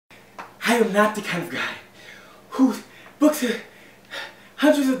I am not the kind of guy who books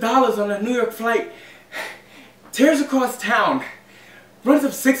hundreds of dollars on a New York flight, tears across town, runs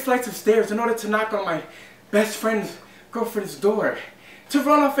up 6 flights of stairs in order to knock on my best friend's girlfriend's door, to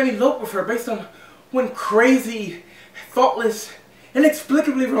run off and elope with her based on one crazy, thoughtless,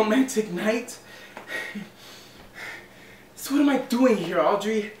 inexplicably romantic night. So what am I doing here,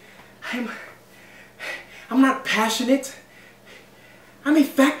 Audrey? I'm not passionate. I'm a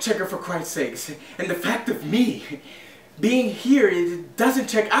fact checker, for Christ's sakes. And the fact of me being here, it doesn't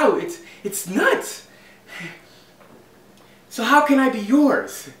check out. It's nuts. So how can I be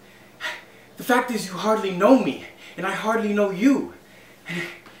yours? The fact is, you hardly know me, and I hardly know you. And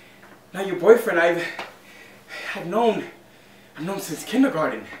now your boyfriend, I've known since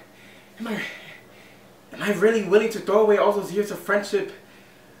kindergarten. Am I really willing to throw away all those years of friendship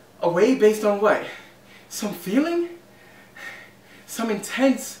away based on what? Some feeling? Some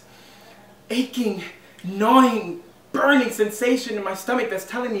intense, aching, gnawing, burning sensation in my stomach that's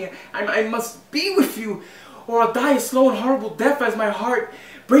telling me I must be with you, or I'll die a slow and horrible death as my heart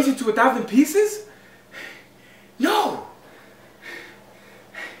breaks into 1,000 pieces? No!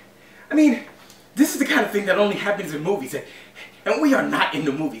 I mean, this is the kind of thing that only happens in movies, and we are not in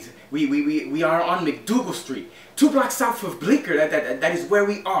the movies. We are on McDougal Street, 2 blocks south of Bleecker. That is where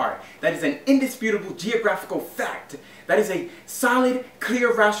we are. That is an indisputable geographical fact. That is a solid,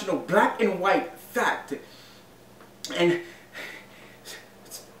 clear, rational, black and white fact. And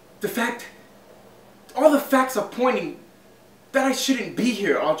the fact, all the facts are pointing that I shouldn't be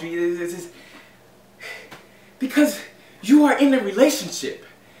here, Audrey. Because you are in a relationship.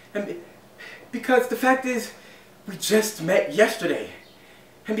 And because the fact is, we just met yesterday.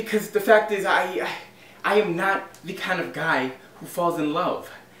 And because the fact is, I am not the kind of guy who falls in love.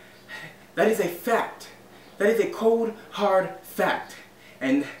 That is a fact. That is a cold, hard fact.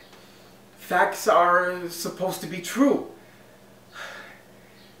 And facts are supposed to be true.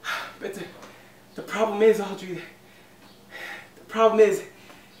 But the problem is, Audrey, the problem is,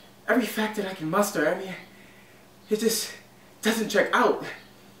 every fact that I can muster, I mean, it just doesn't check out.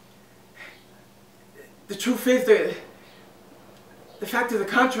 The truth is, the fact of the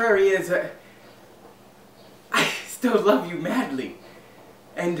contrary is that I still love you madly.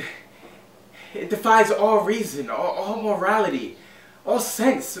 And it defies all reason, all morality, all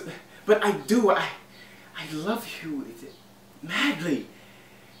sense. But I do. I love you madly.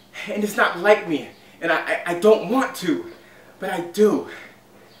 And it's not like me. And I don't want to. But I do.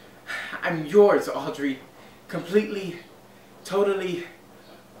 I'm yours, Audrey. Completely, totally,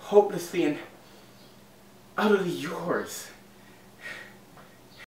 hopelessly, and utterly yours.